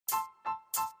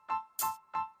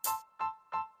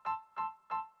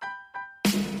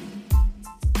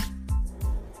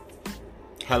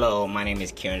Hello, my name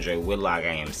is Kendra Whitlock.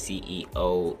 I am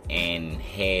CEO and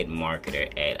head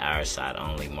marketer at Our Side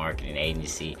Only Marketing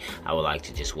Agency. I would like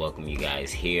to just welcome you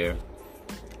guys here.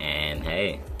 And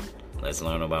hey, let's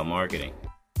learn about marketing.